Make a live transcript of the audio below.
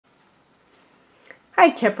Hi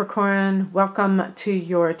Capricorn, welcome to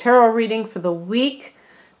your tarot reading for the week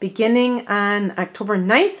beginning on October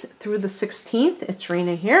 9th through the 16th. It's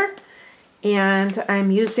Rena here, and I'm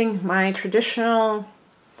using my traditional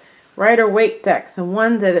Rider-Waite deck, the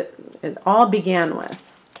one that it all began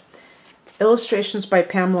with. Illustrations by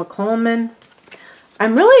Pamela Coleman.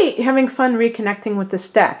 I'm really having fun reconnecting with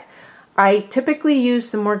this deck. I typically use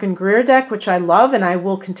the Morgan Greer deck, which I love, and I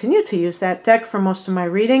will continue to use that deck for most of my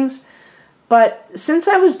readings. But since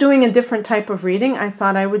I was doing a different type of reading, I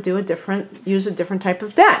thought I would use a different type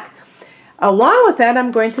of deck. Along with that,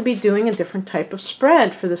 I'm going to be doing a different type of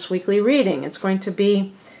spread for this weekly reading. It's going to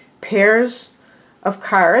be pairs of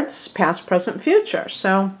cards, past, present, future.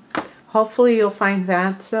 So hopefully you'll find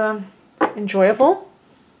that enjoyable.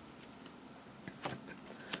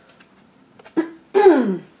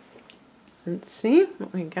 Let's see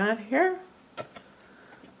what we got here.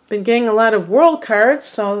 Been getting a lot of world cards,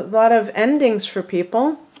 so a lot of endings for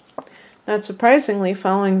people. Not surprisingly,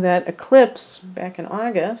 following that eclipse back in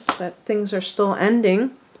August, that things are still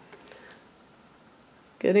ending.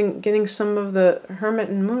 Getting some of the Hermit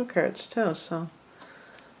and Moon cards too, so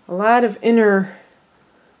a lot of inner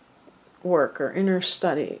work or inner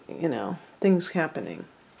study, you know, things happening.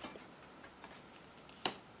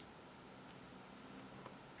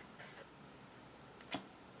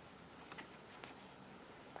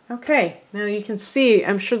 Okay, now you can see,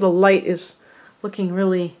 I'm sure the light is looking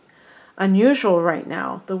really unusual right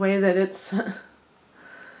now, the way that it's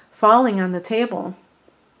falling on the table.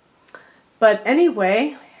 But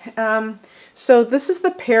anyway, so this is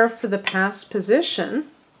the pair for the past position.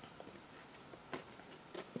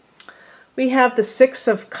 We have the Six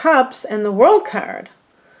of Cups and the World card.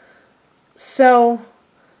 So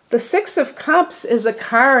the Six of Cups is a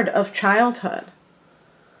card of childhood.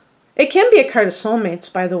 It can be a card of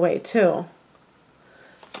soulmates, by the way, too.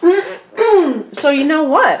 So you know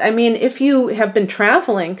what? I mean, if you have been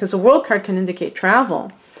traveling, because a world card can indicate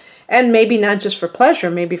travel, and maybe not just for pleasure,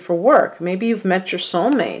 maybe for work. Maybe you've met your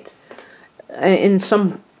soulmate in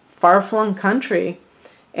some far-flung country,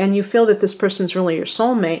 and you feel that this person's really your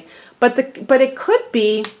soulmate. But it could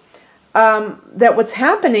be that what's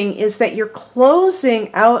happening is that you're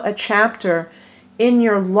closing out a chapter in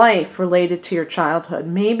your life related to your childhood.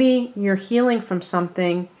 Maybe you're healing from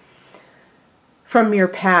something from your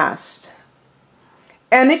past.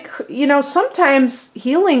 And it, you know, sometimes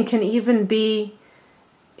healing can even be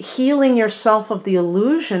healing yourself of the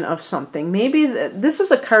illusion of something. Maybe this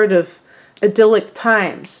is a card of idyllic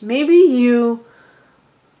times. Maybe you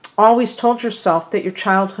always told yourself that your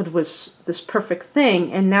childhood was this perfect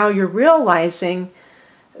thing, and now you're realizing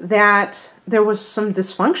that there was some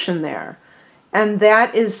dysfunction there. And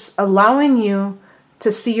that is allowing you to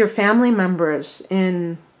see your family members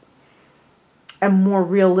in a more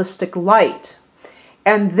realistic light.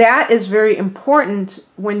 And that is very important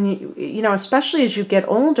when you know, especially as you get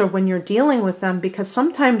older, when you're dealing with them, because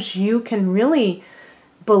sometimes you can really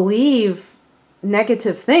believe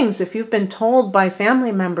negative things. If you've been told by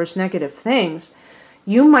family members negative things,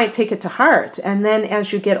 you might take it to heart. And then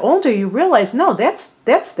as you get older, you realize, no,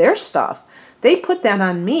 that's their stuff. They put that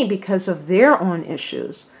on me because of their own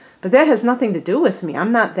issues. But that has nothing to do with me.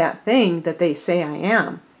 I'm not that thing that they say I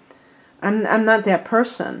am. I'm not that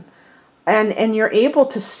person. And you're able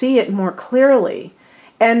to see it more clearly.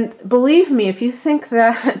 And believe me, if you think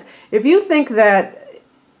that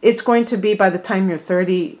it's going to be by the time you're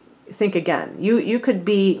 30, think again. You could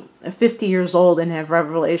be 50 years old and have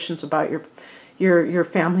revelations about your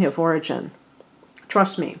family of origin.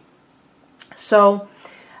 Trust me. So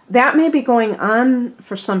that may be going on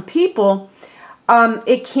for some people.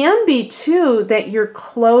 It can be, too, that you're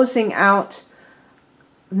closing out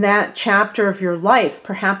that chapter of your life.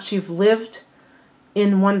 Perhaps you've lived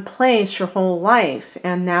in one place your whole life,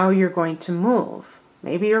 and now you're going to move.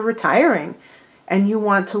 Maybe you're retiring, and you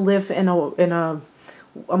want to live in a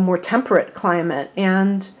more temperate climate,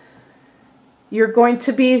 and you're going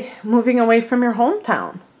to be moving away from your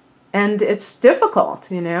hometown. And it's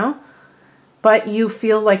difficult, you know, but you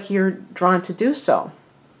feel like you're drawn to do so.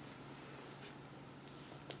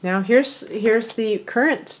 Now here's the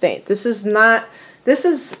current state. This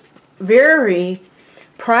is very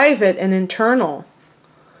private and internal.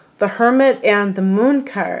 The Hermit and the Moon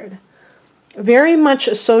card, very much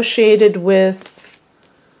associated with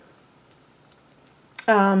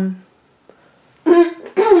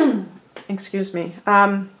excuse me,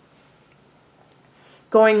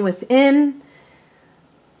 going within,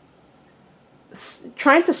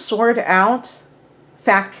 trying to sort out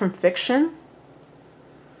fact from fiction.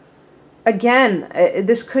 Again,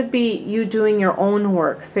 this could be you doing your own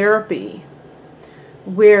work, therapy,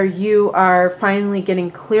 where you are finally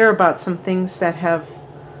getting clear about some things that have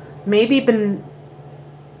maybe been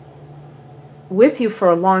with you for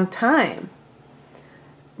a long time,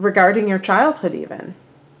 regarding your childhood even.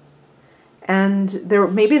 And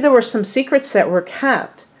maybe there were some secrets that were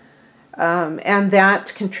kept, and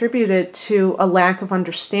that contributed to a lack of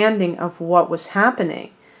understanding of what was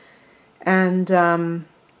happening. And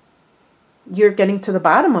you're getting to the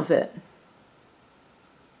bottom of it.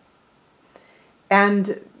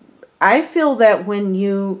 And I feel that when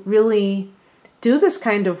you really do this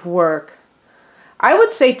kind of work, I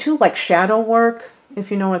would say too, like shadow work,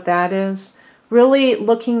 if you know what that is, really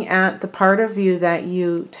looking at the part of you that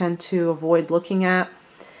you tend to avoid looking at.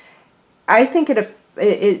 I think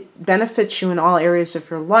it benefits you in all areas of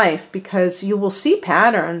your life, because you will see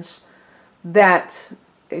patterns that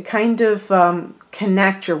kind of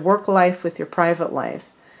connect your work life with your private life.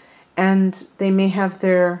 And they may have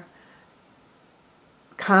their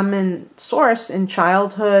common source in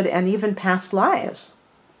childhood and even past lives.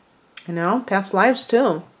 You know, past lives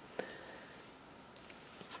too.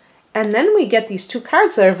 And then we get these two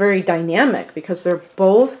cards that are very dynamic, because they're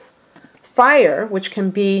both fire, which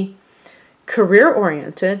can be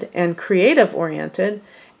career-oriented and creative-oriented,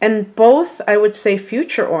 and both, I would say,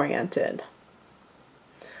 future-oriented.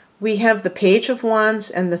 We have the Page of Wands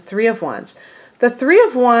and the Three of Wands. The Three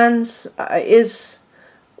of Wands is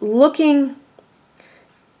looking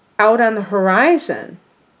out on the horizon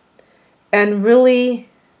and really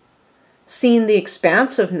seeing the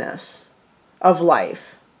expansiveness of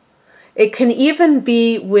life. It can even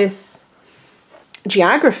be with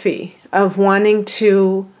geography, of wanting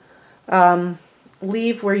to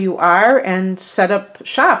leave where you are and set up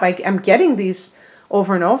shop. I'm getting these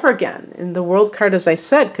over and over again. And the World card, as I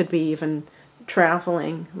said, could be even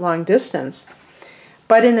traveling long distance.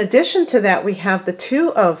 But in addition to that, we have the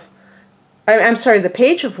the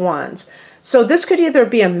Page of Wands. So this could either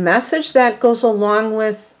be a message that goes along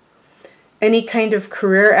with any kind of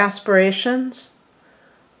career aspirations,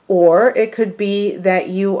 or it could be that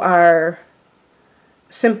you are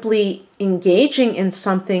simply engaging in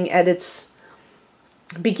something at its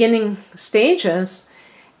beginning stages,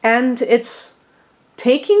 and it's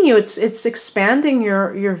taking you, it's expanding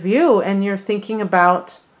your view, and you're thinking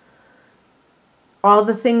about all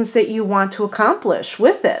the things that you want to accomplish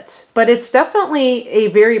with it. But it's definitely a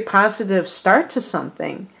very positive start to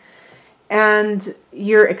something. And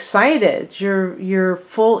you're excited, you're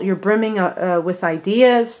full, you're brimming with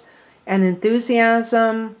ideas and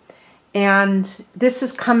enthusiasm. And this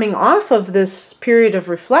is coming off of this period of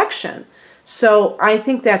reflection. So I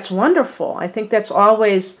think that's wonderful. I think that's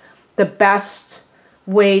always the best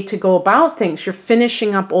way to go about things. You're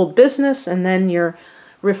finishing up old business, and then you're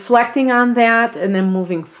reflecting on that, and then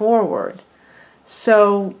moving forward.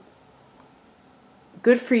 So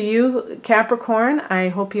good for you, Capricorn. I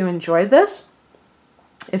hope you enjoyed this.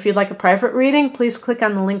 If you'd like a private reading, please click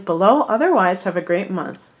on the link below. Otherwise, have a great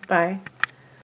month. Bye.